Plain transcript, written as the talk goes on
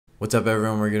What's up,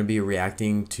 everyone? We're going to be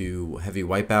reacting to heavy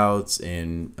wipeouts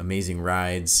and amazing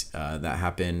rides that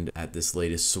happened at this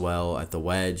latest swell at the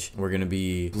Wedge. We're going to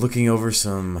be looking over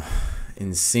some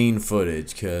insane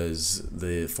footage because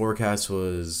the forecast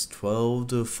was 12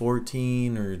 to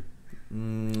 14 or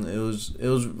it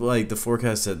was like the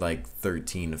forecast said like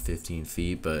 13 to 15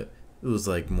 feet, but it was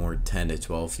like more 10 to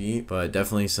 12 feet. But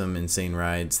definitely some insane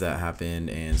rides that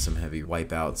happened and some heavy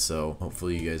wipeouts. So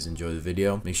hopefully you guys enjoy the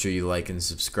video. Make sure you like and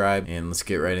subscribe, and let's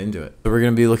get right into it. So we're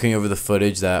gonna be looking over the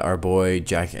footage that our boy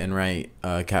Jack Enright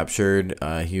captured.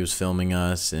 He was filming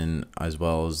us, and as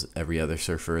well as every other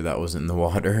surfer that was in the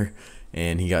water,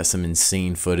 and he got some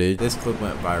insane footage. This clip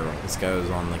went viral. This guy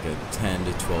was on like a 10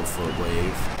 to 12 foot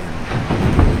wave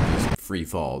and literally just free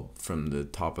fall from the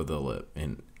top of the lip,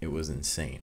 and it was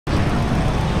insane.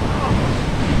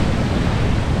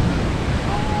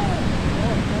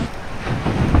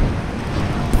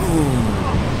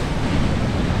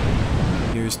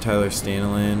 Here's Tyler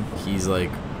Stanley. He's like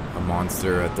a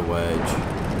monster at the Wedge.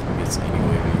 He gets any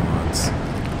wave he wants.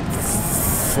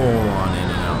 Full on in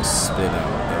and out, spit out.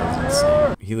 That was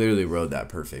insane. He literally rode that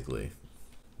perfectly.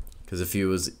 Because if he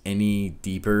was any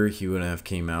deeper, he wouldn't have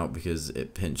came out because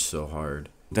it pinched so hard.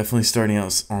 Definitely starting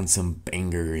out on some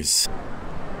bangers.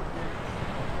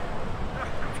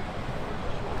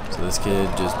 So this kid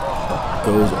just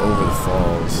goes over the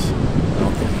falls. I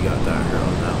don't think he got that hurt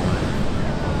on that one.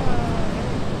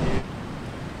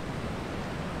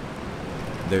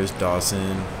 There's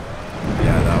Dawson.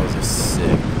 Yeah, that was a sick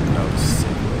wave.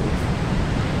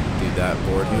 Dude, that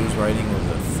board he was riding was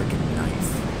a freaking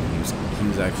knife. He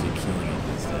was actually killing it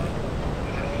this day.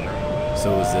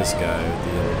 So was this guy with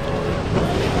the other board.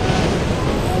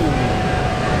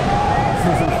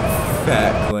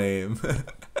 Fat claim.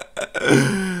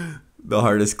 The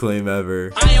hardest claim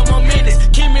ever. I am a menace.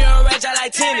 Keep me on Wedge, I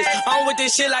like tennis. I'm with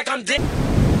this shit like I'm dead.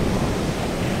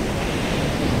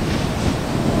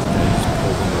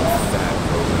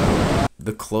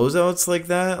 The closeouts like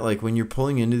that, like when you're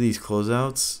pulling into these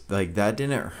closeouts, like that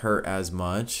didn't hurt as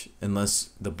much unless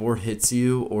the board hits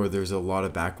you or there's a lot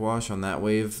of backwash. On that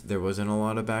wave, there wasn't a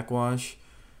lot of backwash.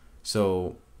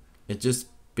 So it just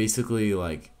basically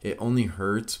like it only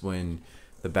hurts when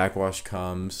the backwash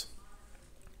comes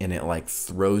and it like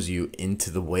throws you into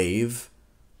the wave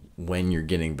when you're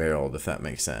getting barreled, if that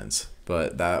makes sense.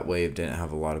 But that wave didn't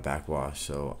have a lot of backwash,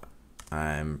 so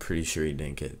I'm pretty sure he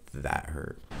didn't get that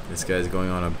hurt. This guy's going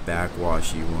on a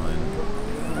backwashy one.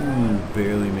 Ooh,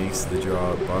 barely makes the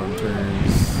drop. Bottom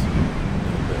turns.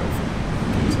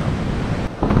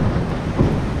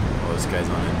 Oh, this guy's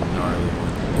on a gnarly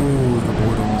one. Ooh, the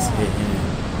board almost hit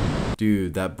him.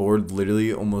 Dude, that board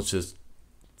literally almost just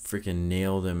freaking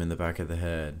nailed him in the back of the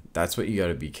head. That's what you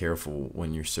gotta be careful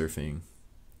when you're surfing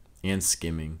and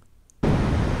skimming.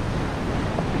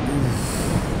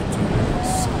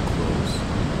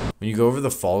 When you go over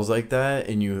the falls like that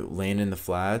and you land in the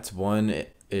flats, one,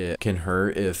 it can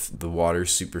hurt if the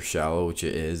water's super shallow, which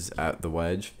it is at the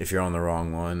Wedge. If you're on the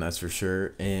wrong one, that's for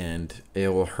sure. And it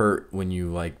will hurt when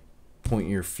you like point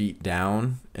your feet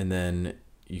down and then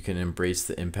you can embrace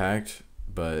the impact.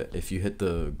 But if you hit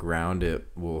the ground, it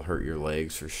will hurt your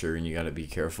legs for sure, and you got to be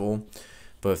careful.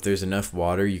 But if there's enough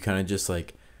water, you kind of just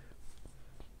like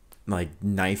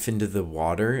knife into the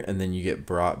water, and then you get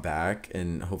brought back,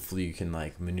 and hopefully you can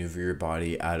like maneuver your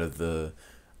body out of the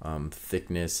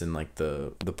thickness and like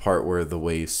the part where the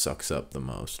wave sucks up the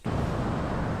most.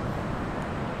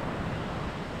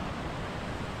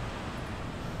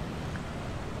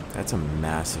 That's a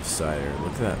massive cider.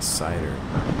 Look at that cider.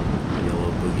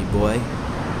 Yellow boogie boy.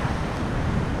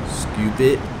 Scoop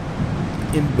it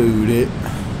and boot it.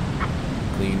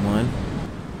 Clean one.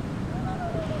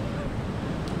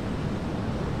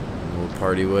 Little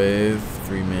party wave.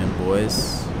 3-man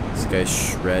boys. This guy's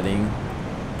shredding.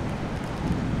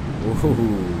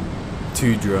 Woohoo.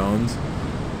 2 drones.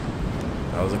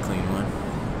 That was a clean one.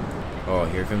 Oh,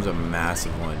 here comes a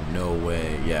massive one. No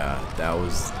way. Yeah, that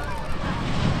was...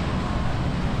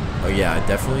 Oh yeah,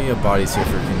 definitely a body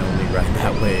surfer can only ride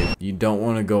that wave. You don't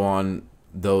want to go on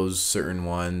those certain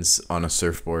ones on a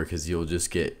surfboard because you'll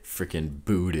just get freaking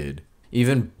booted.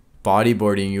 Even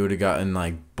bodyboarding, you would have gotten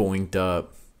like boinked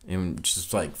up and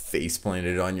just like face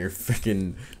planted on your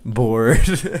freaking board.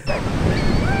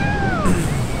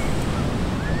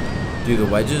 Dude, the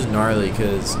Wedge is gnarly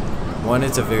because one,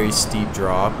 it's a very steep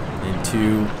drop, and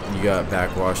 2, you got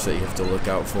backwash that you have to look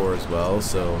out for as well.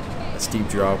 So a steep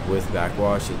drop with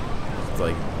backwash, it's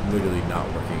like literally not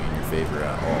working in your favor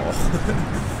at all.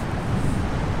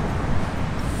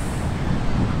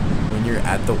 When you're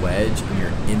at the Wedge and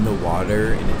you're in the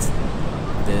water and it's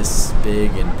this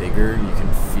big and bigger, you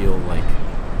can feel like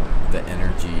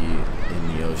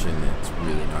motion that's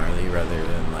really gnarly, rather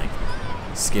than like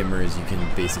skimmers. You can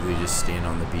basically just stand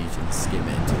on the beach and skim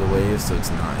into the waves, so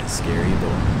it's not as scary.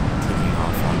 But taking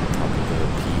off on top of the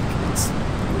peak, it's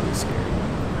really scary.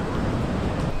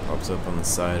 Pops up on the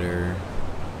cider,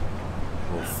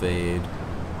 little fade,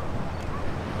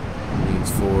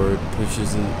 leans forward,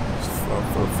 pushes it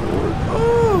forward.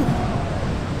 Oh!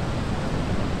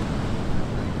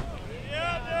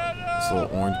 This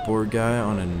little orange board guy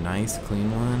on a nice clean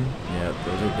one. Yeah,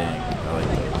 those are dang. I like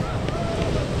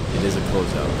those. It is a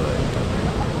closeout, but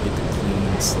get the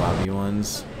clean, sloppy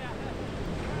ones.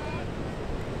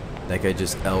 That guy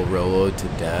just El Rolo'd to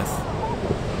death.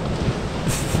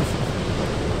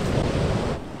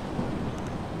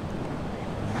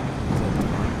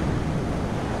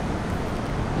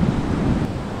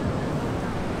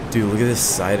 Dude, look at this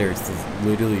cider. It's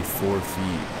literally 4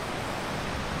 feet.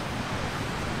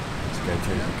 This guy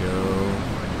tries to go.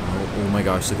 Oh my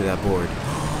gosh, look at that board.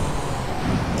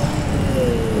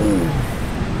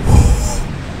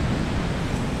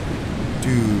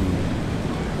 Dude.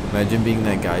 Imagine being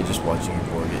that guy just watching your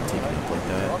board get taken up like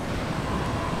that.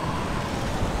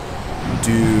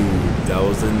 Dude, that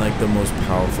was in like the most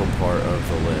powerful part of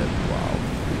the lip. Wow.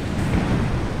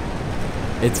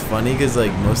 It's funny because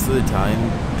like most of the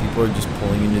time people are just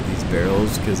pulling into these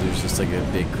barrels because there's just like a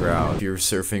big crowd. If you're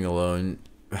surfing alone,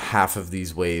 half of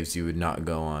these waves you would not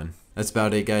go on. That's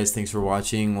about it, guys. Thanks for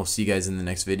watching. We'll see you guys in the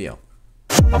next video.